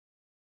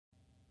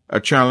a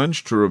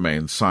challenge to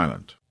remain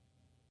silent.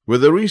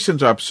 With the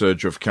recent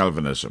upsurge of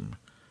Calvinism,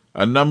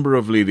 a number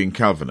of leading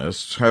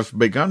Calvinists have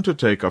begun to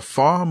take a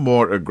far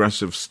more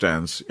aggressive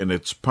stance in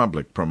its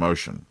public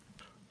promotion.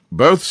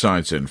 Both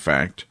sides, in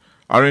fact,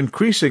 are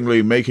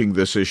increasingly making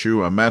this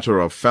issue a matter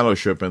of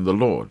fellowship in the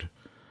Lord,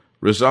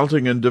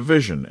 resulting in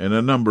division in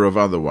a number of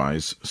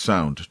otherwise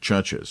sound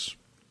churches.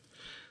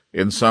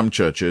 In some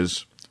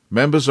churches,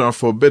 members are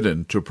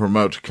forbidden to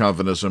promote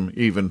Calvinism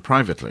even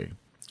privately.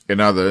 In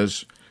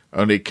others,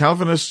 only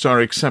Calvinists are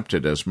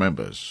accepted as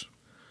members.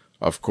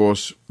 Of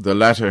course, the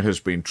latter has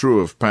been true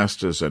of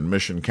pastors and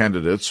mission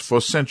candidates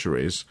for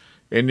centuries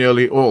in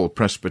nearly all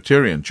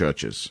Presbyterian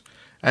churches,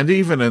 and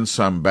even in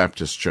some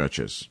Baptist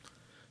churches.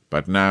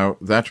 But now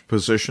that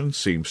position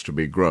seems to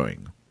be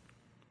growing.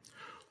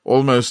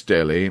 Almost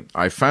daily,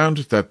 I found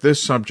that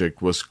this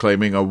subject was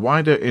claiming a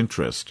wider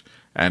interest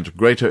and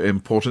greater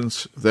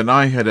importance than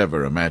I had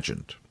ever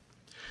imagined.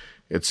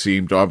 It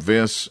seemed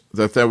obvious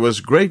that there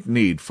was great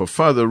need for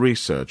further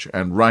research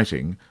and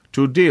writing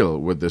to deal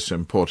with this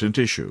important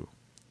issue.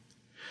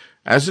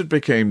 As it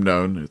became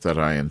known that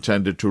I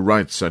intended to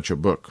write such a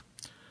book,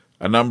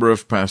 a number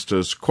of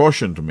pastors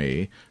cautioned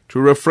me to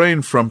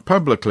refrain from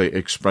publicly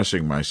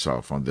expressing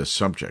myself on this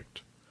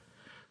subject.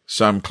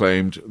 Some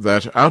claimed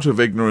that, out of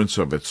ignorance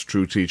of its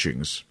true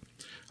teachings,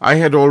 I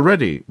had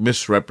already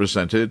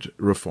misrepresented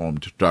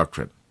Reformed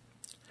doctrine.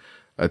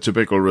 A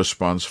typical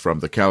response from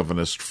the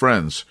Calvinist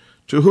friends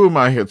to whom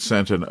I had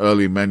sent an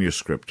early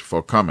manuscript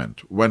for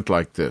comment went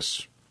like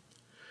this: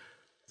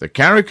 "The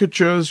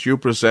caricatures you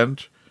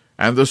present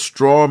and the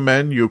straw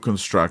men you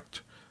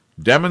construct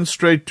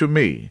demonstrate to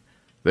me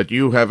that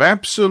you have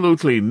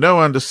absolutely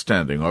no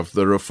understanding of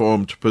the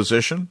Reformed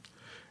position,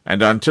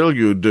 and until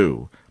you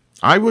do,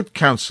 I would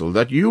counsel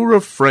that you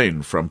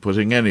refrain from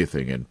putting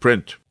anything in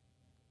print."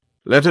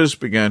 Letters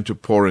began to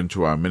pour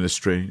into our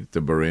ministry,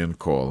 the Berean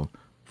Call,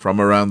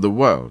 from around the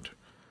world,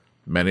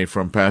 many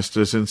from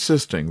pastors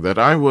insisting that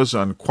I was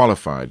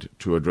unqualified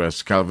to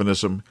address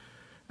Calvinism,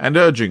 and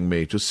urging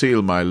me to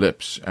seal my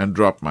lips and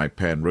drop my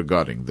pen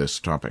regarding this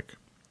topic.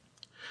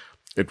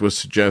 It was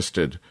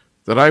suggested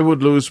that I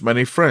would lose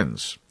many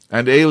friends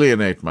and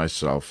alienate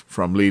myself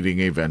from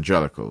leading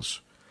evangelicals,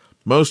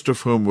 most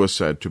of whom were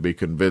said to be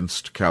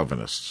convinced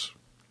Calvinists.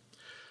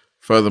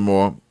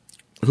 Furthermore,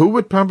 who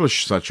would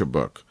publish such a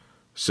book,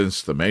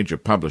 since the major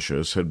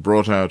publishers had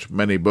brought out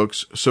many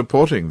books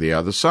supporting the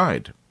other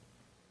side?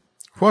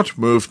 What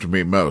moved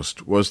me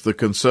most was the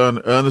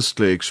concern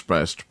earnestly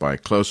expressed by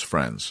close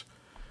friends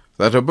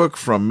that a book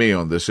from me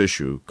on this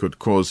issue could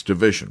cause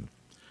division,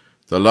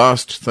 the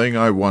last thing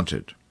I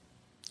wanted.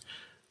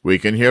 "We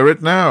can hear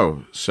it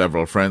now,"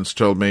 several friends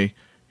told me.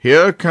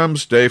 "Here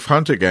comes Dave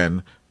Hunt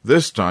again.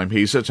 This time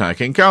he's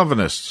attacking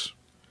Calvinists."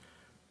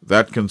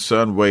 That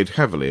concern weighed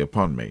heavily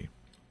upon me.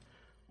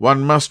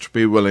 One must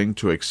be willing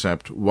to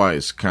accept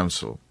wise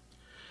counsel,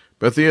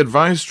 but the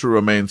advice to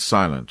remain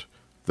silent,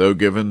 though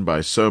given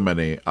by so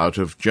many out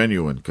of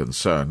genuine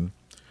concern,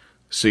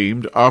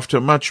 seemed,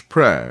 after much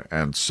prayer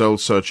and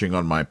soul-searching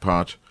on my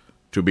part,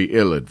 to be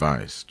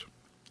ill-advised.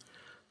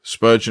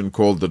 Spurgeon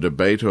called the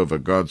debate over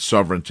God's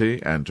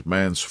sovereignty and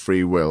man's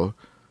free will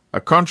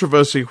a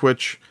controversy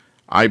which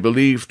I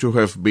believe to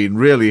have been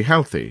really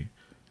healthy,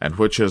 and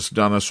which has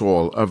done us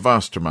all a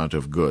vast amount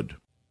of good.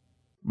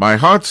 My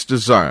heart's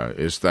desire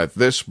is that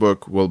this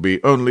book will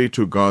be only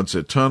to God's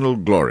eternal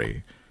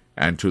glory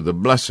and to the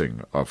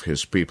blessing of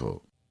His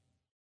people.